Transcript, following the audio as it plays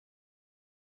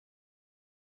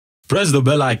Press the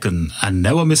bell icon and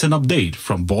never miss an update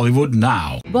from Bollywood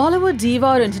now. Bollywood diva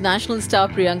और international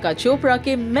star Priyanka Chopra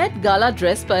के Met Gala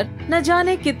dress पर न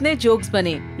जाने कितने जोक्स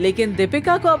बने, लेकिन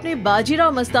दीपिका को अपनी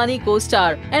बाजीराव मस्तानी को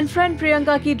स्टार एंड फ्रेंड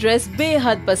प्रियंका की ड्रेस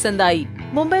बेहद पसंद आई।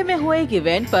 मुंबई में हुए एक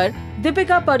इवेंट पर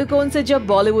दीपिका पादुकोण से जब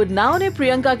बॉलीवुड नाउ ने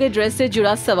प्रियंका के ड्रेस से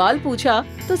जुड़ा सवाल पूछा,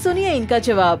 तो सुनिए इनका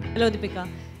जवाब। Hello Deepika,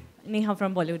 Neha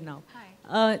from Bollywood now.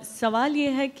 सवाल ये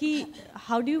है कि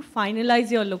how do you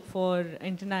finalise your look for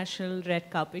international red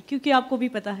carpet, क्योंकि आपको भी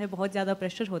पता है बहुत ज़्यादा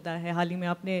प्रेशर होता है। हाल ही में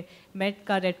आपने मेट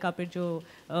का रेड कार्पेट जो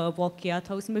वॉक किया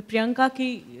था, उसमें प्रियंका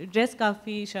की ड्रेस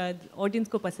काफ़ी शायद ऑडियंस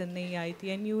को पसंद नहीं आई थी,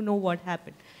 and you know what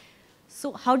happened. So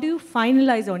how do you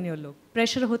finalise on your look?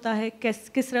 Pressure होता है,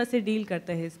 किस तरह से डील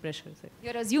करते हैं इस प्रेशर से?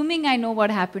 You're assuming I know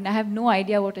what happened. I have no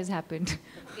idea what has happened.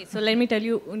 Okay, so let me tell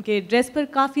you, उनके ड्रेस पर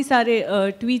काफ़ी सारे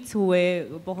ट्वीट्स हुए,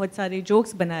 बहुत सारे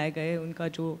जोक्स बनाए गए, उनका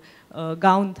जो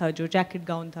गाउन था, जो जैकेट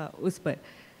गाउन था, उस पर।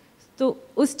 तो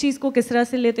उस चीज़ को किस तरह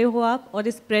से लेते हो आप, और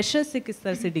इस प्रेशर से किस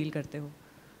तरह से डील करते हो?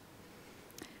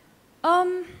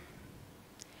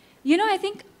 I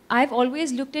think I've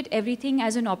always looked at everything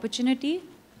as an opportunity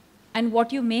and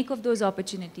what you make of those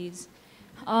opportunities.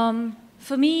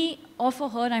 For me, or for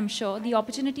her, I'm sure, the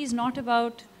opportunity is not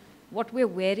about what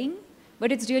we're wearing,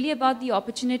 but it's really about the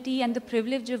opportunity and the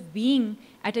privilege of being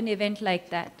at an event like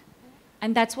that.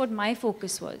 And that's what my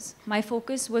focus was. My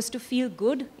focus was to feel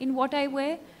good in what I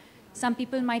wear. Some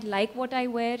people might like what I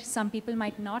wear, some people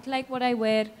might not like what I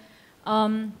wear.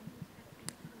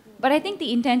 But I think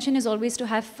the intention is always to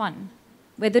have fun,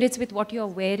 whether it's with what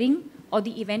you're wearing, or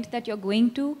the event that you're going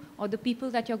to, or the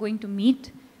people that you're going to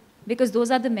meet, because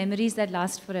those are the memories that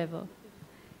last forever.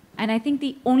 And I think the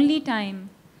only time,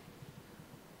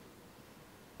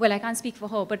 well, I can't speak for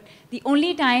her, but the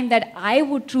only time that I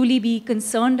would truly be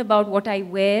concerned about what I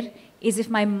wear is if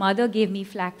my mother gave me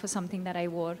flack for something that I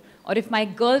wore, or if my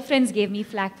girlfriends gave me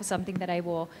flack for something that I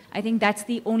wore. I think that's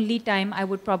the only time I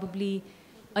would probably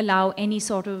allow any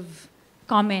sort of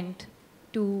comment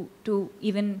to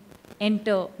even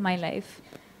enter my life.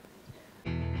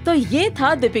 तो ये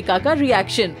था दीपिका का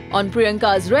reaction on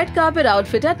Priyanka's red carpet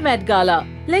outfit eight Met Gala.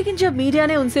 लेकिन जब media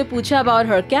ने उनसे पूछा about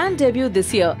her can debut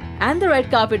this year and the red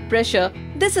carpet pressure,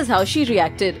 this is how she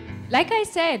reacted. Like I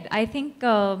said, I think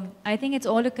it's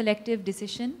all a collective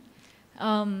decision.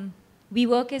 We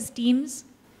work as teams,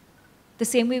 the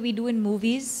same way we do in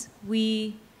movies.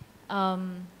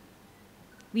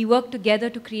 We work together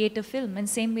to create a film, and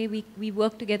same way we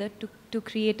work together to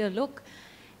create a look.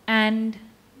 And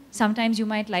sometimes you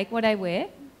might like what I wear,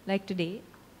 like today,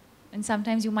 and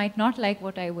sometimes you might not like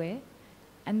what I wear,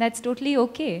 and that's totally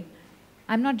okay.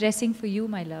 I'm not dressing for you,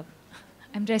 my love.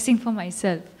 I'm dressing for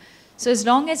myself. So as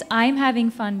long as I'm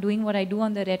having fun doing what I do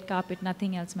on the red carpet,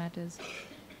 nothing else matters.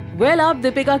 Well, आप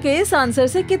दीपिका के इस answer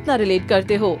से कितना relate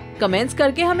करते हो? Comments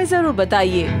करके हमें जरूर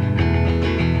बताइए।